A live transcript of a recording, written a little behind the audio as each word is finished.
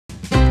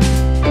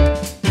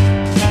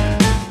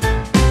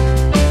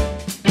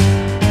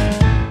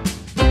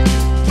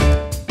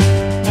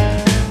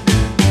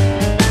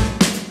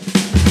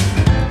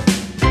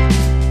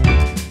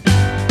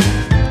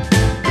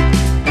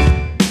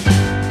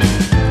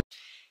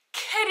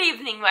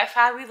evening, my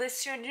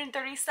fabulous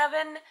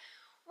 237.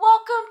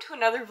 Welcome to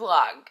another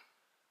vlog.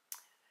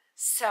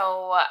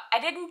 So, I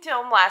didn't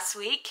film last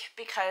week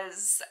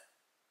because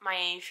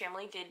my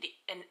family did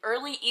an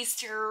early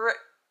Easter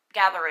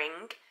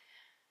gathering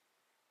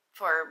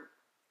for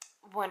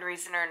one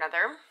reason or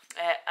another.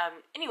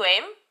 Anyway,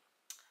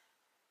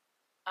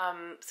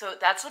 so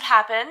that's what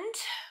happened.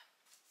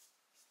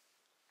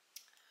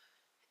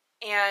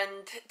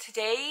 And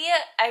today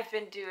I've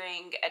been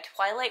doing a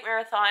Twilight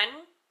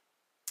marathon.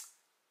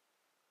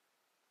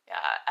 Yeah,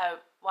 I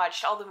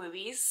watched all the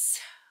movies.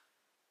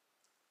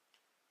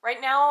 Right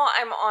now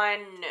I'm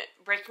on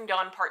Breaking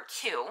Dawn Part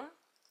 2.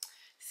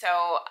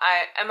 So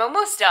I'm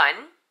almost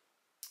done.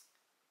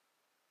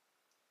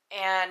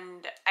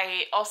 And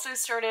I also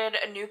started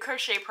a new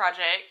crochet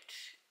project.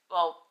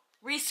 Well,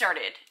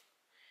 restarted.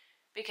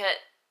 Because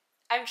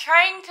I'm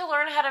trying to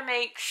learn how to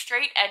make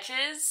straight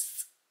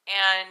edges,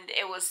 and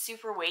it was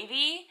super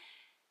wavy.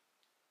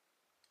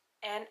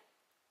 And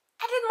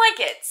I didn't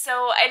like it,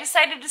 so I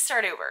decided to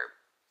start over.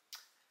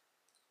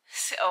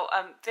 So,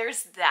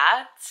 there's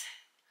that.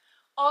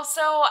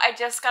 Also, I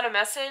just got a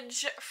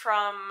message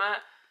from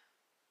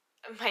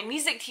my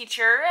music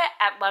teacher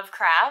at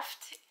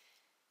Lovecraft,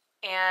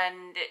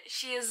 and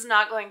she is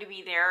not going to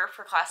be there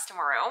for class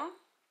tomorrow.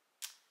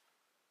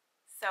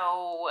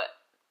 So,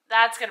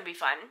 that's gonna be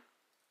fun.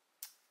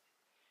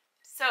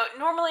 So,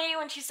 normally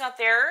when she's not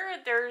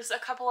there, there's a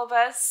couple of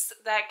us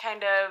that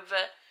kind of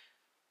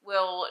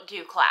will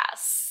do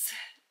class.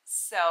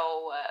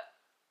 So,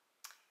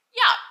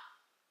 yeah.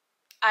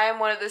 I am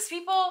one of those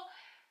people.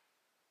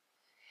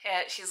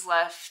 She's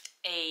left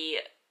a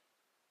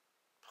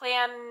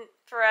plan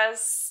for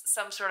us,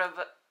 some sort of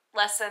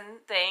lesson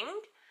thing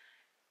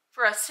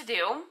for us to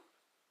do.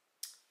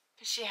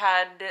 She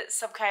had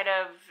some kind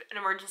of an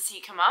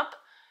emergency come up.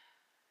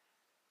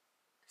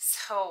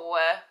 So,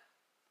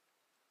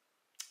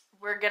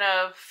 we're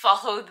gonna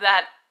follow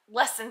that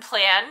lesson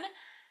plan.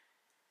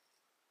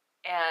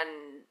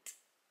 And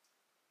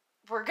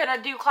we're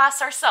gonna do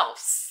class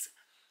ourselves.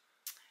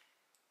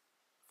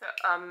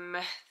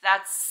 So,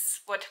 that's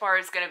what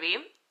tomorrow's gonna be.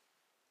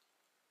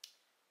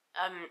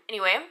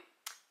 Anyway,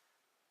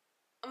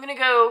 I'm gonna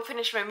go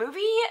finish my movie,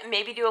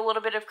 maybe do a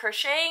little bit of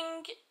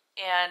crocheting,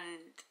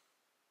 and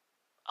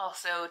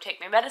also take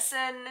my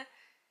medicine,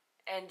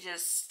 and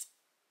just,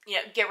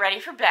 get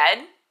ready for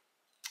bed.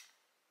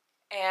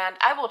 And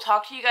I will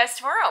talk to you guys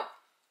tomorrow.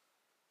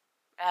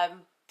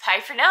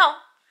 Bye for now.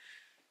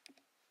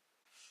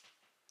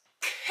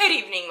 Good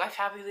evening, my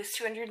fabulous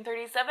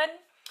 237.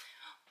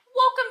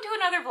 Welcome to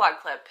another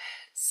vlog clip.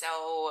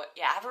 So,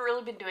 yeah, I haven't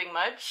really been doing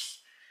much,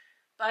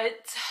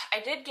 but I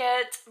did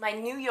get my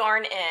new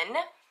yarn in,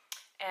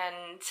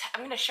 and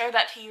I'm gonna show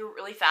that to you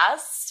really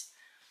fast.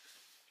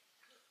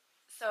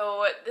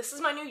 So, this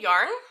is my new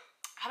yarn.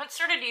 I haven't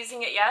started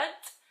using it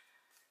yet.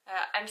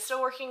 I'm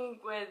still working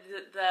with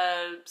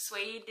the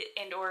suede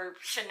and or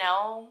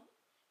Chanel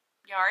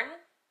yarn.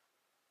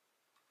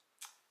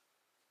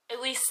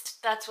 At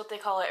least that's what they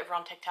call it over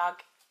on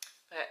TikTok.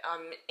 But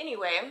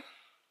anyway,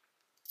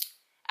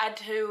 I had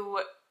to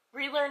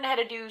relearn how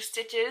to do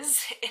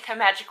stitches in a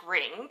magic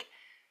ring.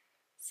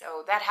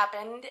 So that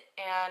happened,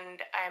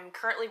 and I'm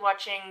currently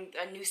watching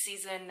a new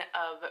season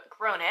of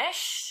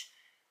Grownish.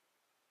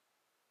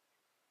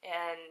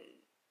 And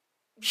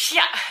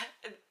yeah,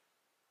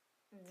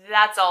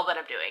 that's all that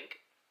I'm doing.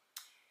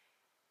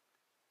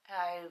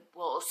 I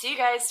will see you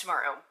guys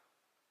tomorrow.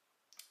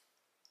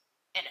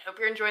 And I hope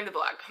you're enjoying the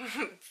vlog.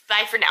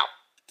 Bye for now.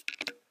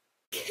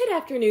 Good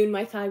afternoon,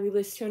 my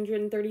fabulous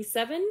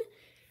 237.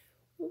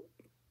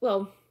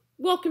 Well,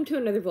 welcome to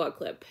another vlog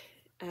clip.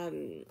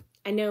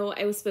 I know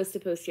I was supposed to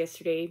post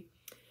yesterday,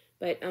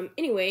 but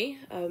anyway,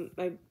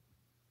 my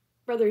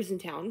brother's in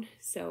town,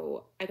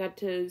 so I got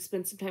to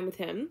spend some time with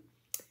him.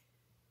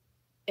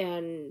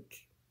 And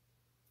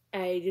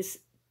I just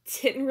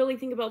didn't really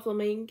think about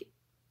filming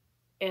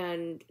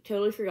and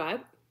totally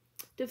forgot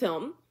to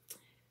film.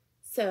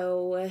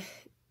 So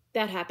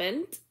that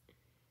happened.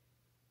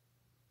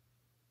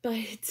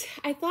 But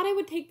I thought I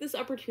would take this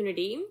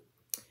opportunity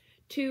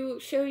to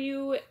show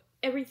you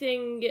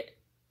everything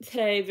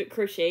that I've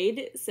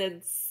crocheted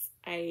since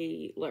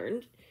I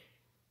learned.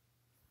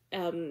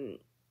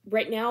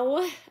 Right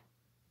now,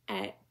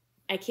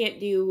 I can't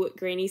do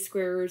granny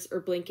squares or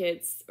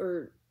blankets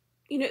or,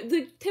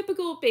 the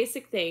typical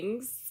basic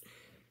things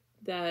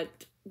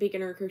that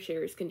beginner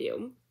crocheters can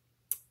do.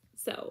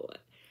 So,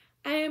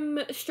 I am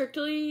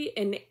strictly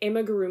an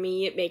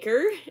amigurumi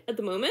maker at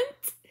the moment.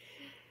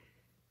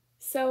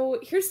 So,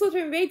 here's what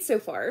I've made so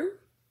far.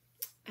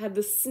 I have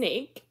the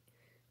snake.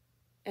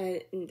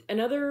 And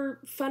another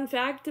fun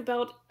fact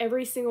about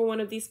every single one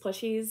of these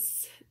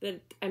plushies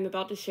that I'm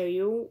about to show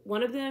you,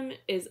 one of them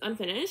is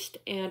unfinished,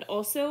 and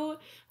also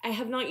I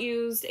have not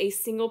used a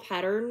single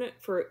pattern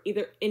for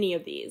any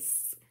of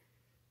these.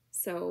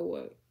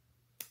 So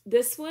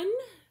this one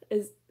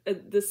is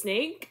the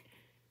snake.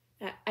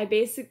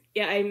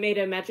 I made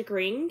a magic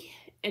ring,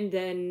 and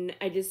then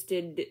I just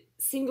did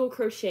single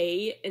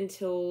crochet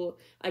until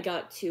I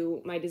got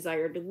to my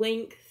desired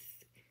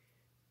length.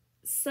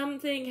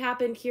 something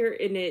happened here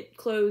and it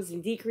closed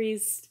and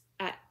decreased.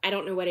 I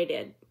don't know what I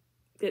did.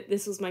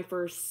 This was my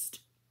first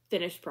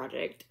finished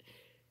project.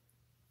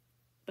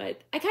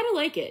 But I kind of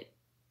like it.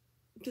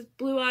 Just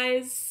blue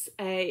eyes,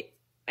 I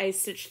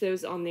stitched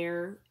those on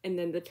there. And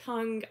then the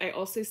tongue, I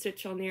also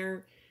stitched on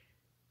there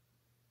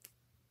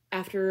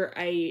after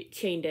I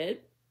chained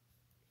it.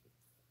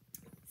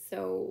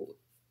 So,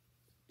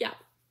 yeah.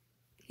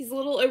 He's a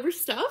little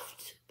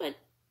overstuffed, but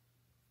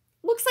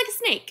looks like a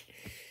snake.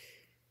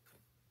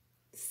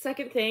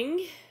 Second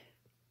thing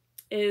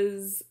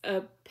is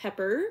a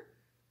pepper.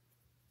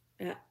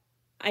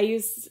 I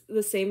used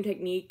the same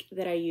technique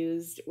that I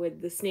used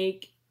with the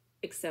snake,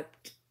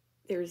 except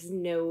there's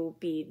no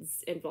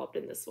beads involved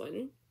in this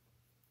one.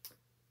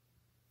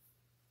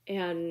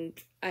 And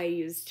I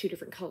used two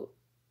different colors.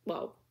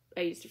 Well,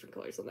 I used different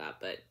colors on that,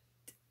 but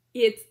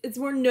it's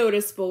more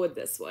noticeable with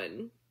this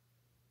one.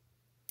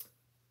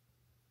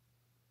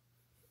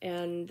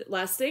 And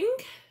last thing,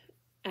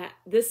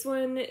 this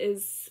one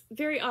is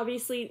very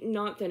obviously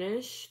not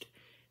finished.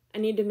 I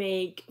need to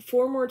make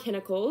 4 more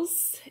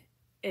tentacles,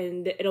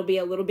 and it'll be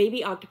a little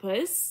baby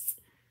octopus.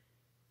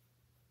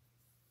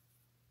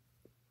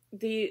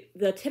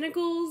 The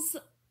tentacles,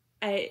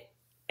 I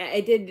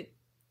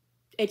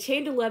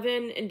chained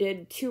 11 and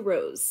did 2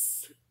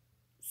 rows.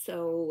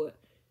 So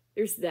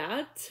there's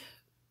that.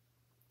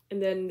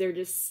 And then they're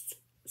just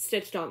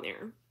stitched on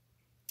there.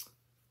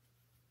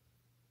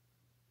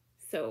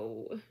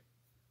 So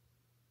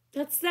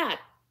that's that.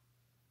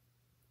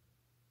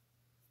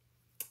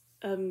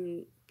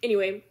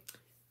 Anyway,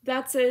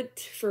 that's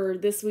it for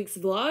this week's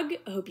vlog.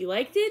 I hope you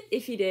liked it.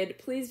 If you did,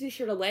 please be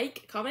sure to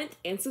like, comment,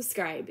 and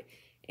subscribe.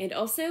 And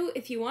also,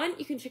 if you want,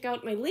 you can check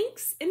out my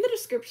links in the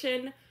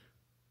description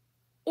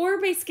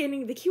or by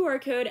scanning the QR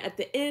code at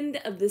the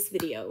end of this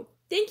video.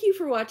 Thank you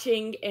for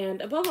watching,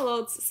 and above all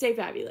else, stay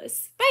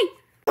fabulous. Bye!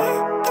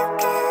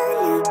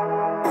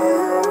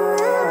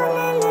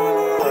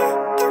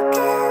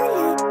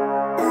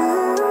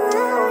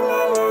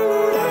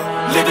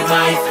 Living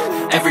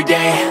life, every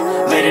day,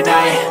 late at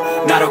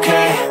night, not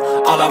okay.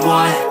 All I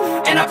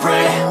want, and I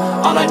pray,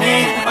 all I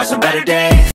need are some better days.